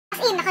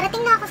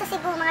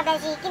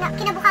beshi.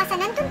 Kinabukasan,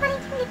 nandun pa rin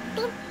yung lip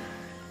tint.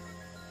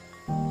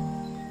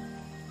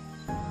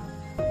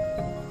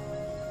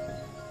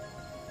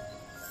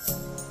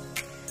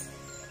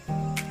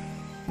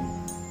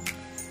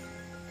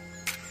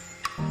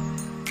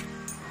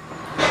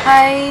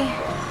 Hi!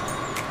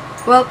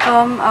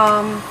 Welcome.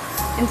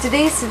 In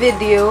today's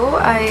video,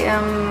 I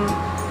am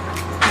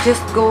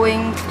just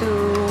going to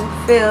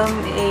film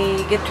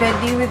a get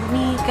ready with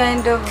me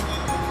kind of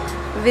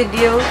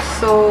video.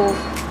 So,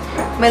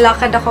 may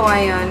lakad ako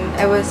ngayon.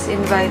 I was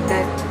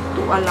invited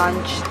to a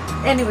lunch.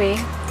 Anyway,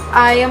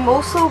 I am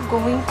also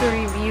going to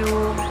review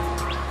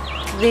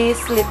this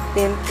lip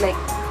tint. Like,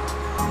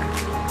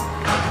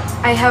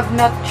 I have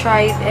not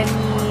tried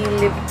any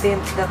lip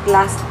tint that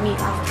lasts me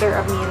after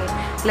a meal.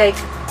 Like,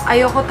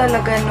 ayoko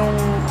talaga nung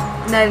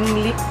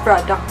lip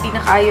product.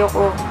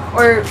 Pinaka-ayoko.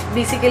 Or,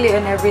 basically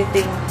on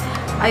everything.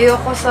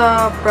 Ayoko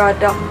sa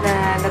product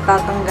na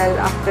natatanggal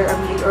after a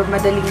meal or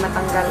madaling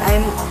matanggal.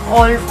 I'm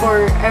all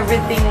for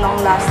everything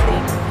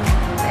long-lasting.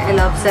 I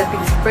love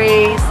setting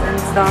sprays and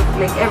stuff.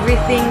 Like,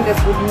 everything that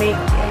would make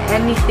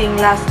anything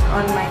last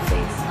on my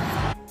face.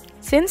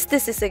 Since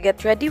this is a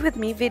get ready with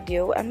me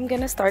video, I'm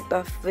gonna start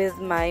off with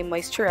my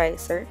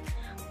moisturizer.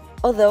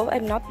 Although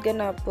I'm not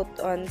gonna put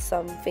on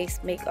some face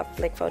makeup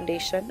like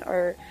foundation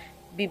or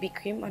BB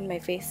cream on my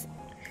face,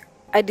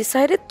 I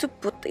decided to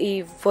put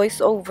a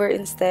voiceover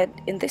instead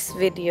in this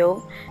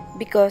video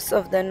because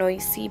of the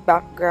noisy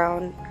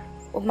background.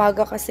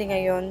 Umaga kasi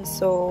ngayon,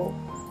 so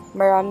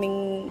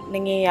maraming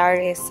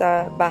nangyayari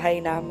sa bahay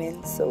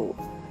namin. So,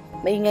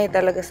 maingay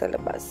talaga sa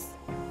labas.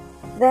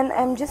 Then,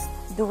 I'm just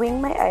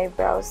doing my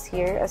eyebrows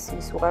here as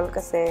usual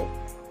kasi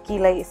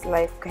kilay is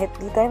life. Kahit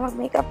di tayo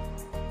mag-makeup,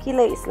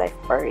 kilay is life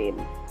pa rin.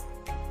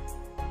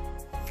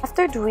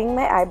 After doing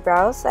my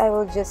eyebrows, I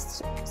will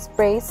just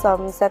spray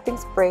some setting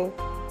spray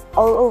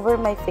all over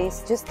my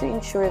face just to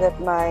ensure that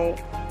my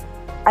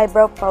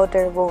eyebrow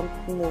powder won't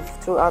move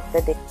throughout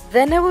the day.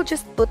 Then I will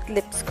just put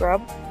lip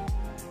scrub.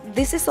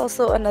 This is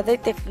also another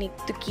technique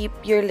to keep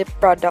your lip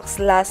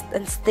products last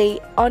and stay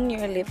on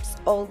your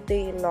lips all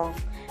day long,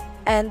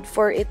 and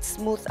for its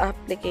smooth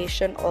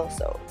application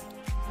also.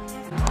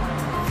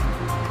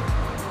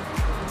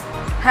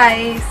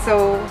 Hi,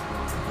 so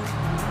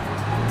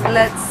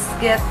let's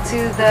get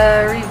to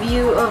the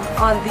review of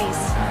on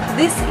these.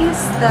 This is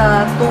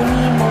the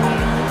Tony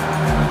Moly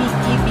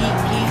Picky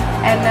Bicky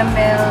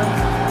NML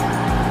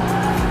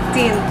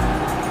tint.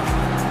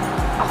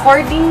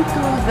 According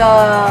to the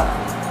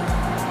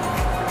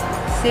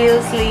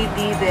sales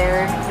lady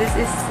there, this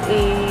is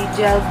a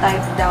gel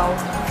type daw.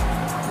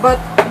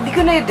 But di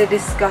ko na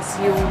i-discuss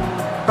yung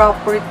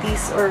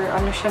properties or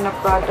ano siya na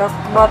product.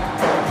 But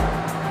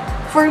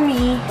for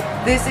me,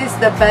 this is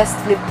the best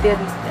lip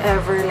tint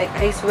ever. Like,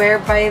 I swear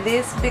by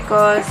this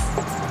because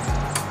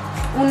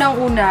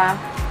unang-una,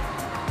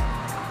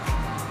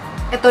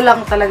 ito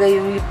lang talaga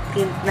yung lip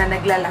tint na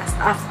naglalast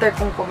after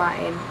kong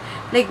kumain.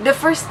 Like, the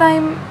first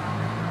time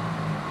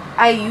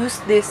I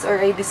used this or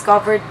I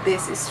discovered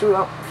this is through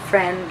a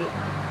friend.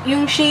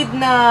 Yung shade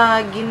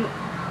na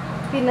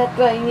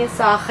pinatry niya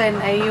sa akin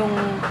ay yung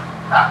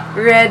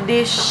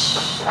reddish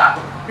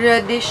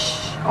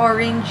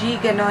orangey,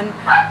 ganon.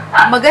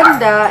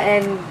 Maganda,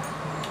 and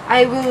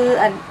I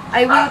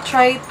will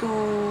try to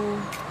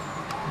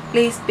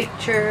place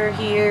picture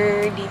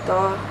here,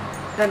 dito.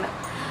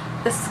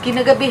 Tapos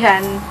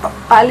kinagabihan,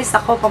 paalis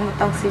ako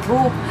pamuntang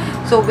Cebu.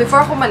 So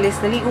before ako malis,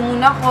 naligo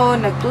muna ako,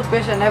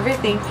 nag-toothbrush and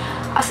everything.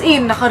 As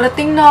in,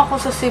 nakarating na ako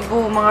sa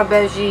Cebu, mga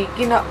beshi.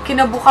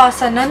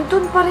 Kinabukasan,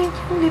 nandun pa rin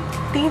yung lip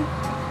tint.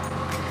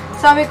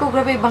 Sabi ko,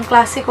 grabe, ibang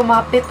klase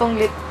kumapit tong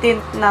lip tint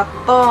na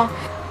to.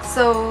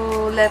 So,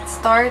 let's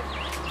start.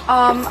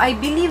 I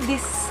believe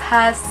this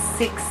has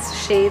 6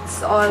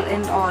 shades all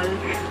in all.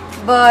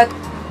 But,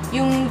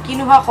 yung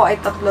kinuha ko ay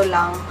 3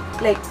 lang.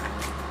 Like,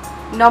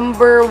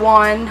 number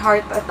 1,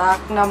 Heart Attack.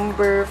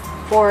 Number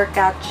 4,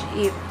 Catch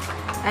It.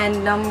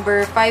 And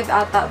number 5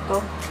 ata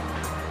to,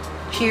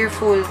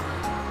 Cheerful.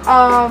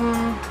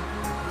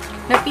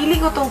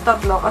 Napili ko tong 3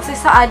 kasi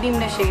sa 6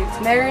 na shades,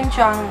 meron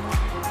siyang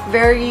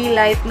very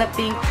light na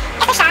pink.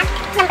 Ito siya,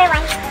 number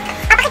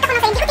 1. Papakita ko na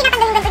sa'yo, hindi ko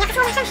tinatanggal yung ganito niya kasi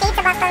wala siyang shade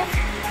sa bottle.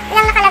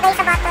 Walang nakalagay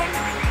sa bottle.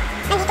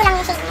 Nandito lang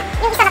yung shade niya.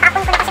 Yung isa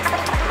natapon ko na kasi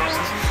paborito ko itong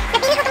orange.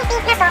 Napili ko itong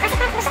pink na to kasi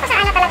gusto ko sa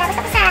ano talaga,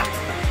 gusto ko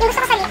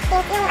sa lip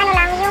tint, yung ano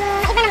lang, yung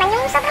iba naman,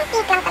 yung sobrang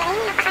pink lang talaga,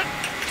 yung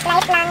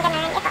napaka-light lang,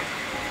 ganun. Ito.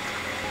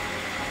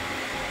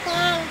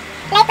 Yan.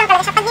 Light lang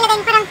talaga siya. Pag nilagay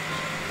mo parang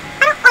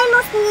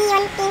almost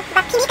neon pink,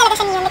 but hindi talaga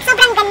siya neon. Like,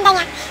 sobrang ganda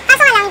niya.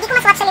 Kaso nga lang, hindi ko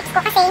maswatch sa lips ko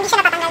kasi hindi siya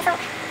natatanggal. So,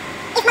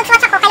 if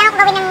mag-swatch ako, kailangan ko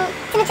gawin ng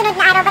sunod-sunod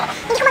na araw. But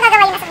hindi ko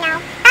magagawa yun as of now.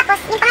 Tapos,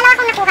 yung pangalawa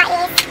kong nakuha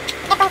is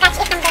itong Catch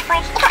It number 4.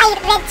 Ito ay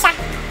red siya.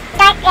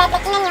 Dark red.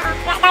 Like, tingnan nyo, oh.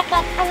 Dark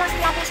red. Almost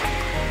blood na siya.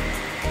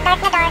 Dark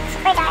na dark.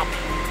 Super dark.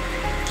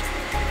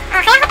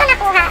 Kaya ko ito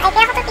nakuha. Ay,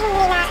 kaya ko ito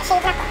pinili na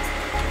shade na to.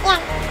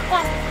 Yan.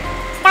 Red.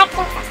 Dark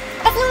pink to.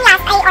 Tapos yung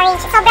last ay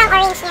orange. Sobrang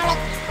orange niya.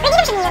 Like, pwede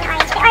naman siya neon na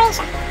orange. Pero orange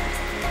siya.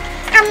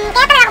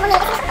 Kaya talaga ako bumili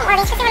kasi gusto kong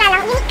orange kasi wala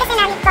lang. Unique kasi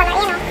na lip color.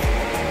 Yan, oh.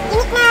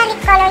 Unique na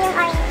lip color yung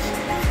orange.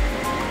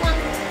 Yan.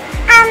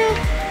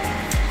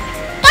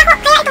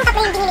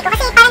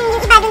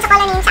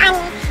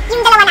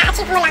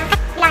 mo lang.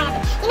 Bilangin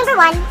natin. Yung number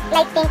 1,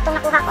 light pink itong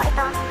nakuha ko.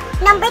 Ito.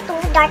 Number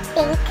 2, dark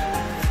pink.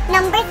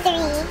 Number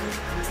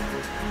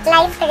 3,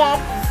 light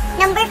red.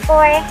 Number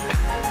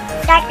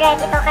 4, dark red.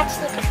 Ito,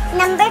 catch it.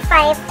 Number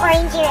 5,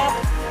 orangey red.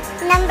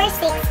 Number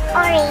 6,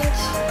 orange.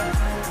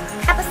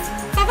 Tapos,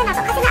 7 na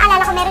to. Kasi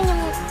naalala ko meron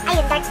yung,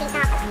 ayun, dark pink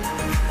na pala.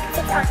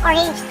 6,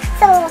 orange.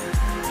 So,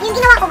 yung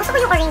ginawa ko, gusto ko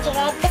yung orangey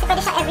red. Kasi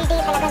pwede siya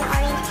everyday talaga na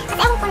orange. Kasi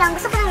ewan ko lang,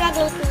 gusto ko ng red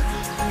lately.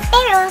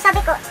 Pero, sabi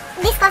ko,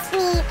 this cost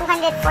me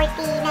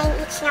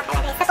 249 each nga pala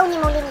guys. Sa Tony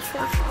Moly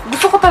mismo.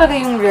 Gusto ko talaga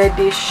yung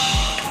reddish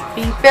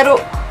pink. Pero,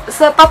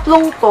 sa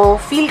tatlong to,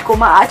 feel ko,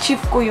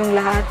 ma-achieve ko yung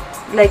lahat.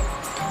 Like,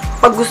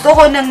 pag gusto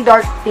ko ng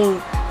dark pink,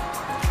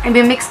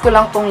 i-mix ko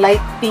lang tong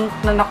light pink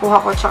na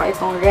nakuha ko tsaka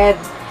itong red.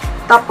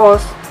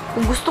 Tapos,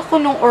 kung gusto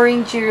ko nung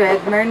orangey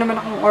red, meron naman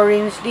akong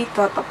orange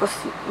dito, tapos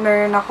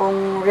meron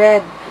akong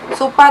red.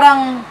 So,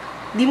 parang,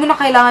 di mo na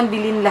kailangan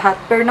bilhin lahat,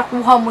 pero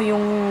nakuha mo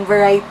yung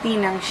variety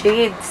ng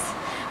shades.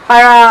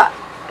 Para,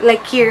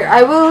 like here,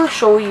 I will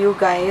show you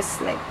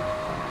guys, like,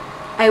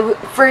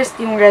 first,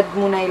 yung red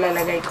muna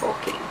ilalagay ko,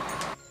 okay?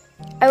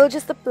 I will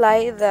just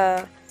apply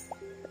the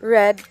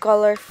red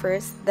color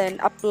first, then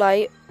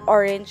apply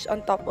orange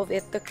on top of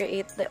it to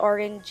create the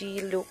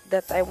orangey look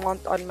that I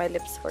want on my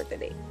lips for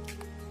today.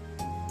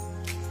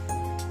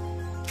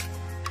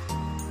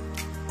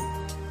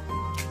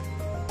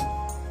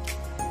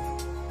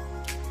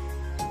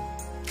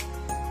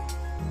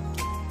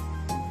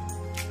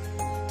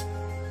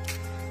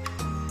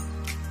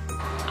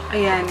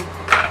 Ayan.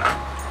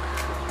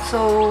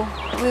 So,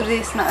 with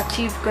this,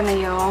 na-achieve ko na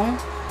yung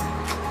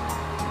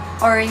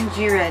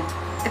orangey red.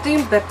 Ito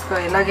yung bet ko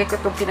eh. Lagi ko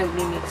itong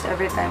pinag-mix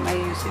every time I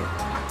use it.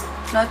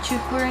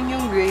 Na-achieve ko rin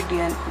yung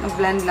gradient.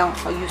 Na-blend lang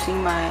ako using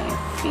my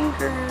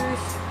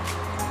fingers.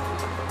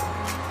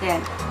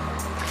 Ayan.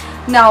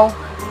 Now,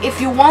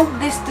 if you want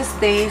this to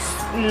stay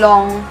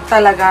long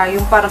talaga,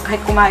 yung parang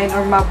kahit kumain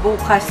or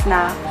mabukas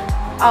na,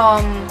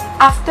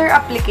 after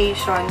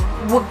application,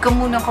 huwag ka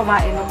munang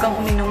kumain, huwag kang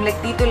uminom. Like,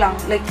 dito lang,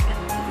 like,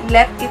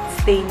 let it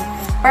stain.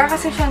 Para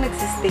kasi siyang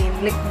nagsistain.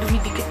 Like,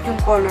 dumidikit yung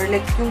color.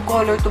 Like, yung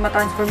color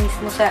tumatransfer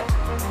mismo sa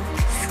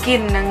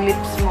skin ng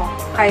lips mo.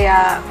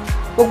 Kaya,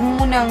 huwag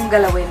mo munang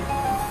galawin.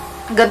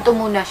 Ganto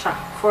muna siya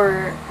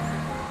for,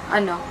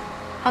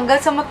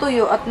 hanggang sa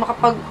matuyo at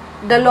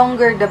the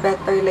longer, the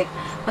better. Like,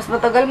 mas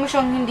matagal mo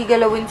siyang hindi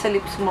galawin sa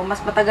lips mo,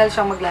 mas matagal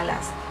siyang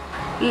maglalast.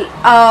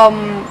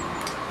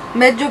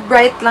 Medyo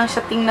bright lang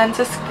siya tingnan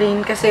sa screen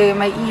kasi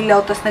may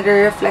ilaw, tapos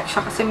nagre-reflect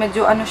siya kasi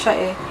medyo siya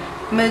eh,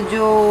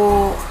 medyo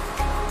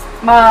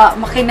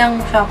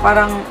makinang siya,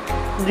 parang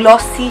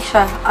glossy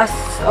siya as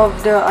of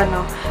the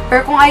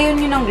Pero kung ayaw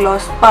niyo ng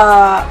gloss,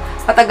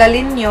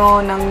 patagalin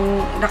niyo ng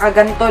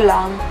nakaganto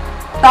lang,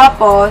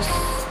 tapos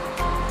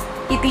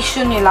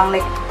i-tissue niyo lang,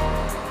 like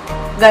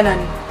ganon.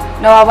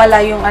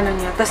 Nawawala yung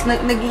niya, tapos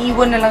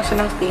nag-iiwan na lang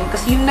siya ng stain,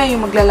 tapos yun na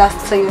yung maglalast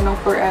sa'yo ng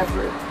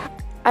forever.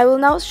 I will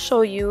now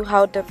show you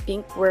how the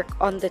pink work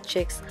on the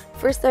cheeks.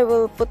 First, I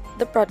will put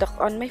the product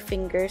on my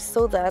fingers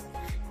so that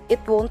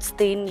it won't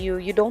stain you.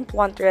 You don't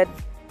want red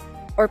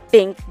or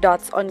pink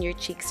dots on your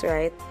cheeks,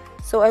 right?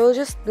 So I will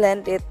just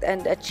blend it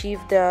and achieve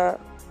the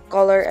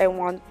color I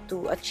want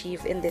to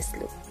achieve in this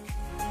look.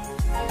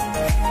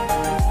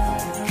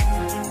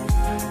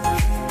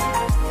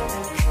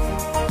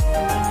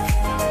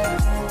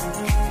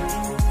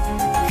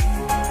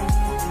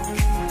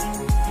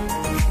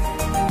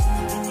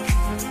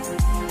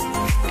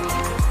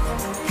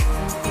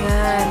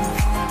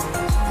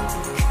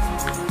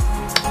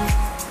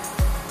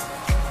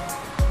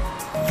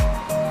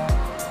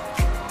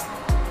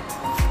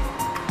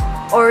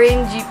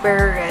 Orangey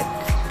pero red.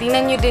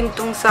 Tingnan nyo din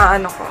tong sa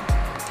ko.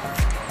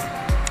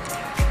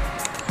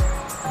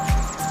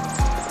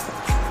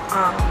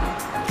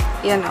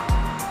 Yan o.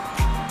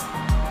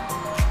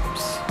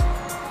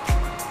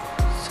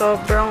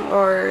 Sobrang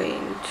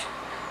orange.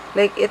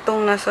 Like,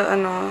 itong nasa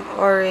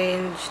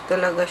orange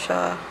talaga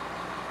siya.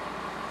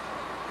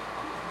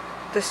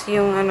 Tapos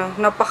yung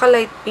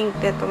napaka-light pink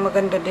nito.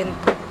 Maganda din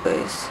to,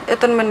 guys.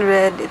 Ito naman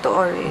red, ito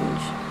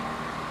orange.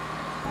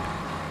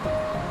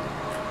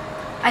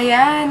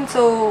 Ayan,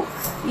 so,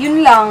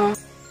 yun lang.